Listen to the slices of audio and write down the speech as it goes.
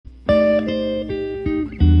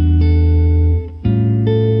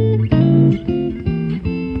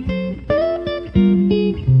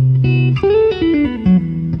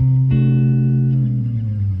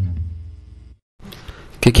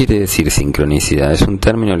quiere decir sincronicidad? Es un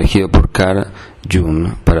término elegido por Carl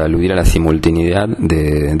Jung para aludir a la simultaneidad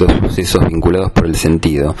de dos sucesos vinculados por el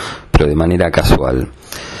sentido, pero de manera casual.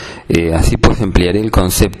 Así pues, emplearé el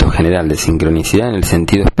concepto general de sincronicidad en el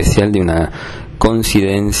sentido especial de una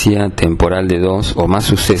coincidencia temporal de dos o más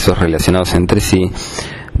sucesos relacionados entre sí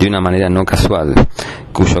de una manera no casual,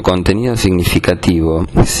 cuyo contenido significativo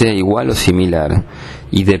sea igual o similar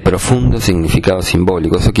y de profundo significado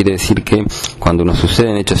simbólico. Eso quiere decir que cuando nos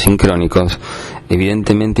suceden hechos sincrónicos,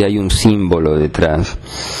 evidentemente hay un símbolo detrás,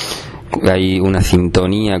 hay una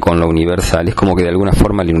sintonía con lo universal. Es como que de alguna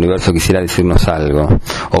forma el universo quisiera decirnos algo,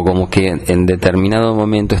 o como que en determinado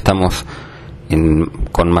momento estamos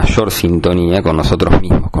con mayor sintonía con nosotros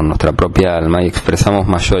mismos, con nuestra propia alma, y expresamos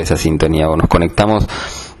mayor esa sintonía, o nos conectamos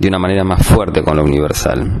de una manera más fuerte con lo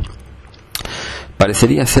universal.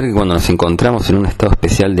 Parecería ser que cuando nos encontramos en un estado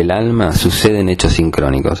especial del alma suceden hechos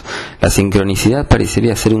sincrónicos. La sincronicidad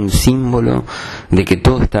parecería ser un símbolo de que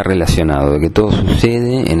todo está relacionado, de que todo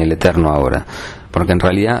sucede en el eterno ahora, porque en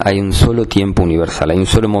realidad hay un solo tiempo universal, hay un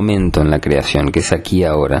solo momento en la creación, que es aquí y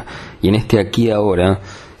ahora, y en este aquí y ahora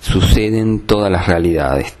suceden todas las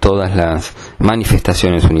realidades, todas las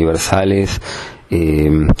manifestaciones universales,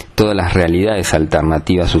 todas las realidades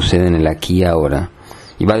alternativas suceden en el aquí y ahora.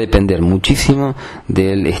 Y va a depender muchísimo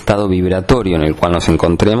del estado vibratorio en el cual nos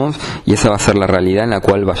encontremos, y esa va a ser la realidad en la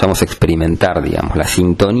cual vayamos a experimentar, digamos, la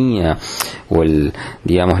sintonía o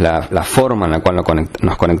la forma en la cual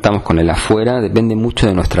nos conectamos con el afuera. Depende mucho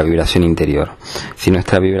de nuestra vibración interior. Si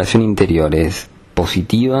nuestra vibración interior es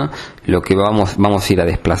positiva, lo que vamos a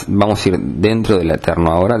ir dentro del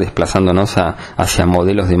eterno ahora, desplazándonos hacia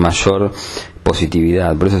modelos de mayor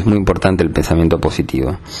positividad. Por eso es muy importante el pensamiento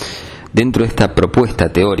positivo. Dentro de esta propuesta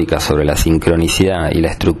teórica sobre la sincronicidad y la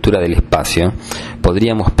estructura del espacio,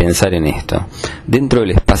 podríamos pensar en esto. Dentro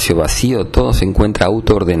del espacio vacío todo se encuentra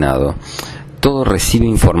autoordenado. Todo recibe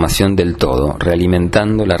información del todo,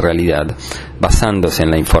 realimentando la realidad, basándose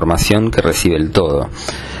en la información que recibe el todo.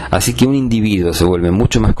 Así que un individuo se vuelve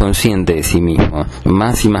mucho más consciente de sí mismo,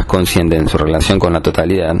 más y más consciente en su relación con la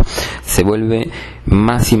totalidad, se vuelve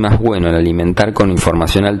más y más bueno en alimentar con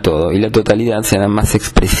información al todo, y la totalidad será más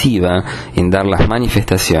expresiva en dar las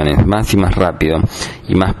manifestaciones más y más rápido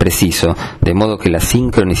y más preciso, de modo que la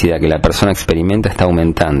sincronicidad que la persona experimenta está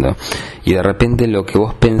aumentando, y de repente lo que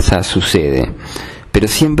vos pensás sucede. Pero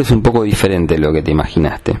siempre es un poco diferente de lo que te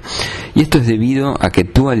imaginaste. Y esto es debido a que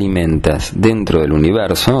tú alimentas dentro del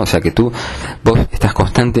universo, o sea que vos estás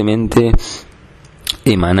constantemente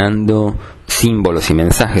emanando símbolos y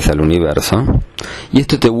mensajes al universo, y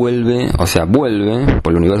esto te vuelve, porque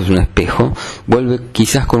el universo es un espejo, vuelve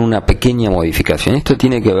quizás con una pequeña modificación. Esto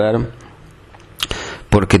tiene que ver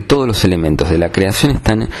porque todos los elementos de la creación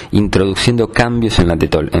están introduciendo cambios en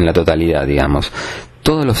la totalidad, digamos.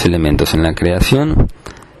 Todos los elementos en la creación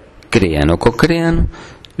crean o co-crean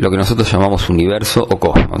lo que nosotros llamamos universo o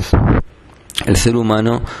cosmos. El ser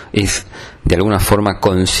humano es de alguna forma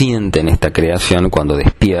consciente en esta creación cuando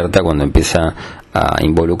despierta, cuando empieza a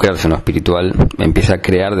involucrarse en lo espiritual, empieza a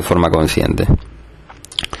crear de forma consciente.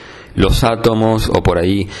 Los átomos, o por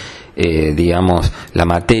ahí, la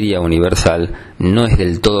materia universal, no es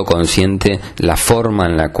del todo consciente la forma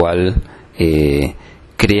en la cual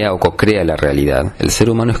crea o co-crea la realidad. El ser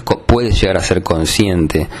humano puede llegar a ser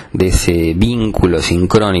consciente de ese vínculo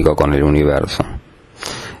sincrónico con el universo.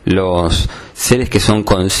 Los seres que son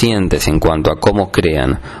conscientes en cuanto a cómo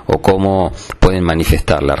crean o cómo pueden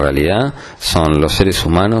manifestar la realidad son los seres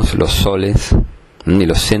humanos, los soles y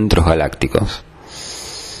los centros galácticos.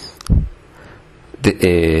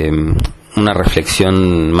 Una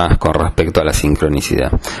reflexión más con respecto a la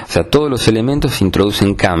sincronicidad. O sea, todos los elementos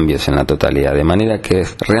introducen cambios en la totalidad, de manera que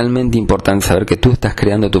es realmente importante saber que tú estás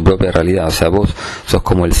creando tu propia realidad. O sea, vos sos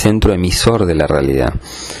como el centro emisor de la realidad.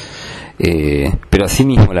 Pero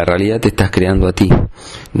asimismo la realidad te estás creando a ti.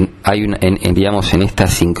 Hay en esta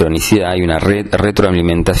sincronicidad hay una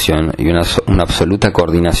retroalimentación y una absoluta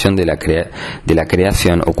coordinación de la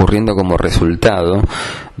creación, ocurriendo como resultado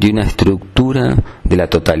de una estructura de la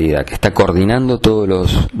totalidad que está coordinando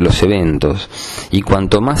todos los eventos, y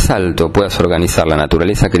cuanto más alto puedas organizar la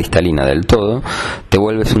naturaleza cristalina del todo, te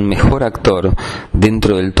vuelves un mejor actor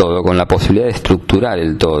dentro del todo, con la posibilidad de estructurar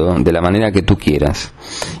el todo de la manera que tú quieras,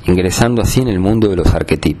 ingresando así en el mundo de los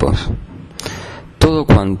arquetipos. Todo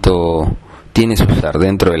cuanto tiene su ser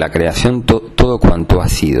dentro de la creación, todo cuanto ha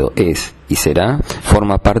sido, es y será,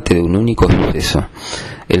 forma parte de un único suceso,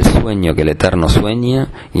 el sueño que el Eterno sueña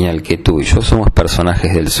y en el que tú y yo somos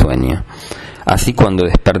personajes del sueño. Así, cuando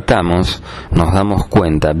despertamos, nos damos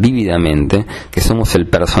cuenta vívidamente que somos el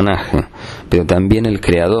personaje, pero también el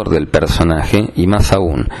creador del personaje y, más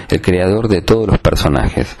aún, el creador de todos los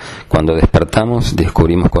personajes. Cuando despertamos,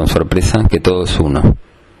 descubrimos con sorpresa que todo es uno.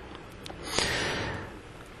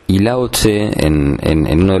 Y Lao Tse,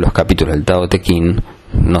 en uno de los capítulos del Tao Te Ching,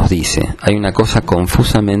 nos dice: hay una cosa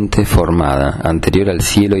confusamente formada, anterior al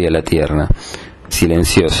cielo y a la tierra,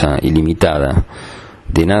 silenciosa, ilimitada,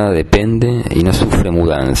 de nada depende y no sufre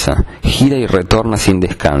mudanza, gira y retorna sin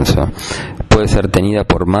descanso, puede ser tenida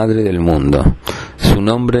por madre del mundo. Su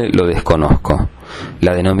nombre lo desconozco,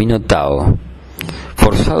 la denomino Tao.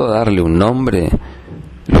 Forzado a darle un nombre,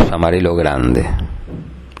 lo llamaré lo grande.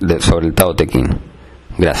 Sobre el Tao Te Ching.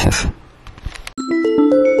 Gracias.